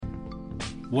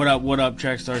What up,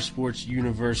 Trackstar Sports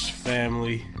Universe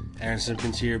family? Aaron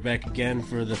Simpkins here, back again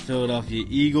for the Philadelphia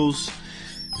Eagles.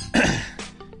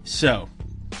 So,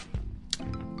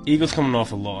 Eagles coming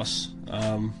off a loss,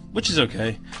 which is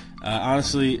okay.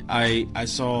 Honestly, I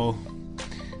saw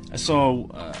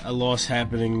a loss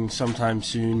happening sometime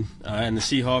soon, and the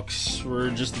Seahawks were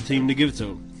just the team to give it to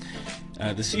them.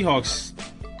 The Seahawks,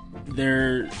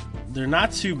 they're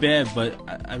not too bad, but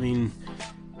I mean,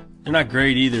 they're not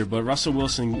great either. But Russell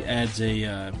Wilson adds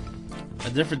a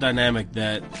different dynamic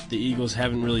that the Eagles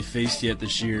haven't really faced yet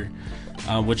this year,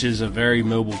 which is a very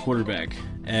mobile quarterback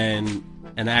and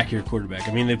an accurate quarterback.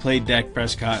 I mean, they played Dak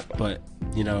Prescott, but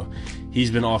you know, he's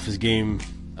been off his game.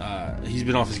 He's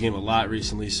been off his game a lot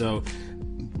recently, so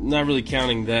not really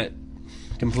counting that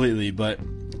completely. But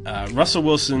Russell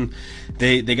Wilson,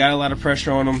 they got a lot of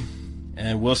pressure on him,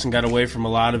 and Wilson got away from a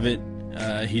lot of it.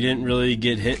 He didn't really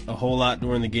get hit a whole lot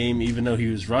during the game, even though he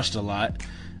was rushed a lot.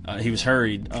 He was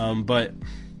hurried, but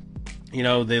you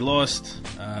know, they lost.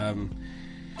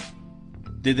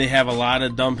 Did they have a lot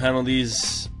of dumb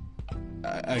penalties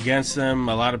against them?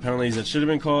 A lot of penalties that should have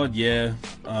been called, yeah.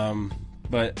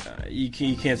 But you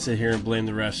can't sit here and blame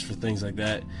the refs for things like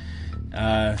that.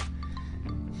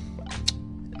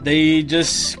 They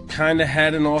just kind of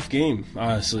had an off game,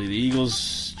 honestly. The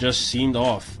Eagles just seemed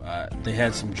off. They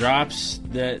had some drops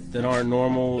that aren't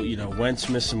normal. You know, Wentz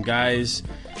missed some guys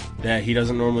that he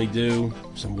doesn't normally do,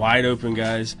 some wide open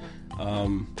guys.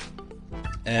 And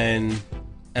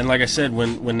like I said,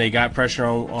 when they got pressure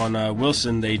on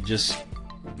Wilson, they just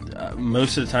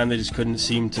most of the time they just couldn't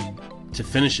seem to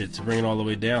finish it, to bring it all the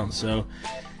way down. So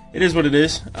it is what it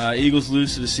is. Eagles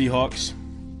lose to the Seahawks,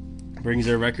 brings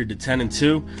their record to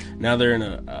 10-2. Now they're in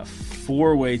a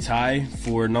four-way tie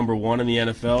for number one in the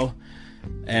NFL.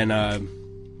 And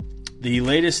the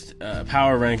latest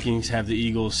power rankings have the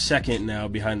Eagles second now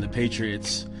behind the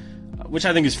Patriots, which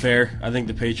I think is fair. I think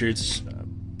the Patriots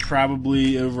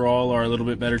probably overall are a little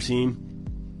bit better team.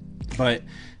 But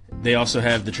they also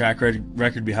have the track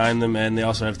record behind them, and they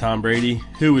also have Tom Brady,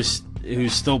 who's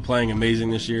still playing amazing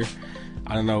this year.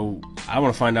 I don't know. I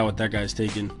want to find out what that guy's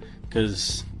taking,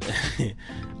 because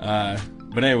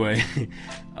but anyway,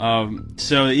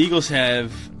 so the Eagles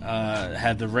have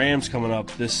the Rams coming up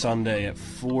this Sunday at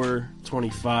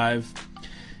 4:25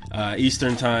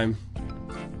 Eastern time.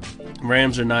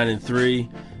 Rams are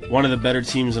 9-3, one of the better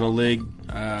teams in the league,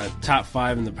 top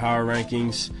 5 in the power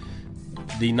rankings.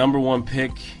 The number one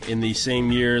pick in the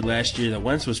same year last year that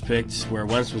Wentz was picked, where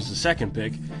Wentz was the second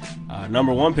pick.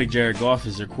 Number one pick, Jared Goff,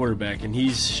 is their quarterback, and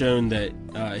he's shown that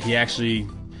he actually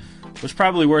was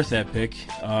probably worth that pick.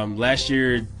 Last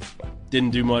year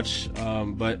didn't do much,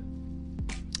 but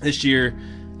this year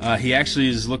he actually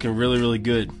is looking really, really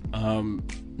good.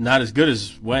 Not as good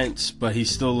as Wentz, but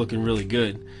he's still looking really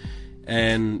good.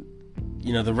 And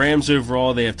you know, the Rams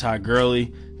overall, they have Todd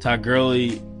Gurley. Todd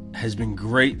Gurley has been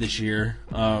great this year.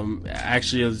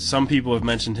 Actually, some people have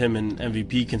mentioned him in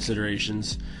MVP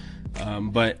considerations.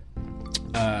 But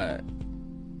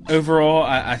overall,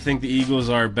 I think the Eagles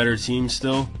are a better team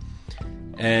still.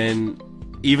 And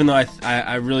even though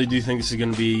I really do think this is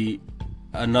going to be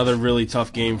another really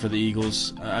tough game for the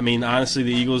Eagles. I mean, honestly,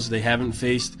 the Eagles, they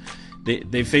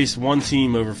faced one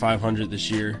team over 500 this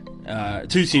year,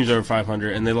 two teams over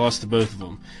 500, and they lost to both of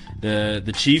them.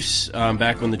 The Chiefs,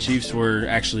 back when the Chiefs were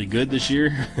actually good this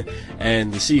year,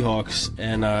 and the Seahawks,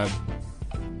 and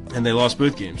they lost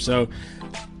both games. So,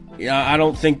 yeah, I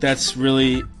don't think that's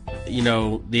really, you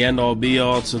know, the end-all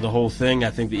be-all to the whole thing. I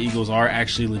think the Eagles are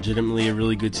actually legitimately a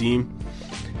really good team.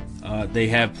 They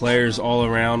have players all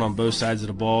around on both sides of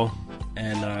the ball,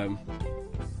 and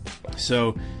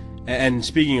so. And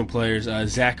speaking of players,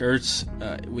 Zach Ertz,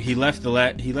 he left the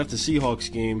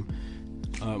Seahawks game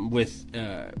with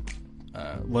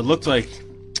what looked like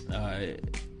a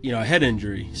head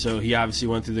injury. So he obviously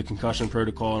went through the concussion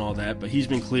protocol and all that, but he's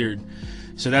been cleared,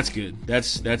 so that's good.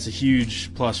 That's a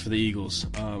huge plus for the Eagles.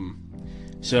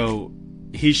 So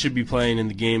he should be playing in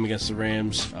the game against the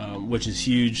Rams, which is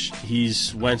huge.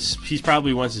 He's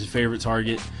probably Wentz's favorite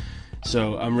target,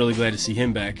 so I'm really glad to see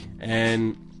him back.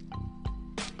 And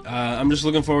I'm just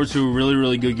looking forward to a really,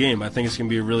 really good game. I think it's going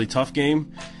to be a really tough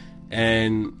game,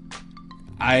 and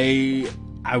I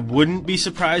wouldn't be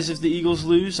surprised if the Eagles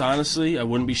lose, honestly. I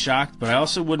wouldn't be shocked, but I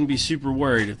also wouldn't be super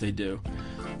worried if they do.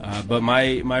 But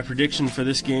my prediction for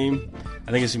this game,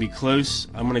 I think it's going to be close.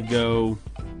 I'm going to go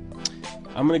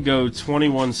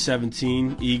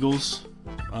 21-17 Eagles.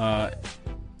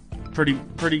 Pretty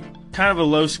kind of a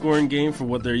low-scoring game for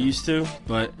what they're used to,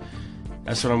 but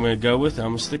that's what I'm going to go with, and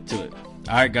I'm going to stick to it.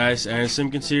 All right, guys, Aaron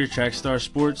Simpkins here, Trackstar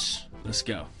Sports. Let's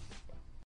go.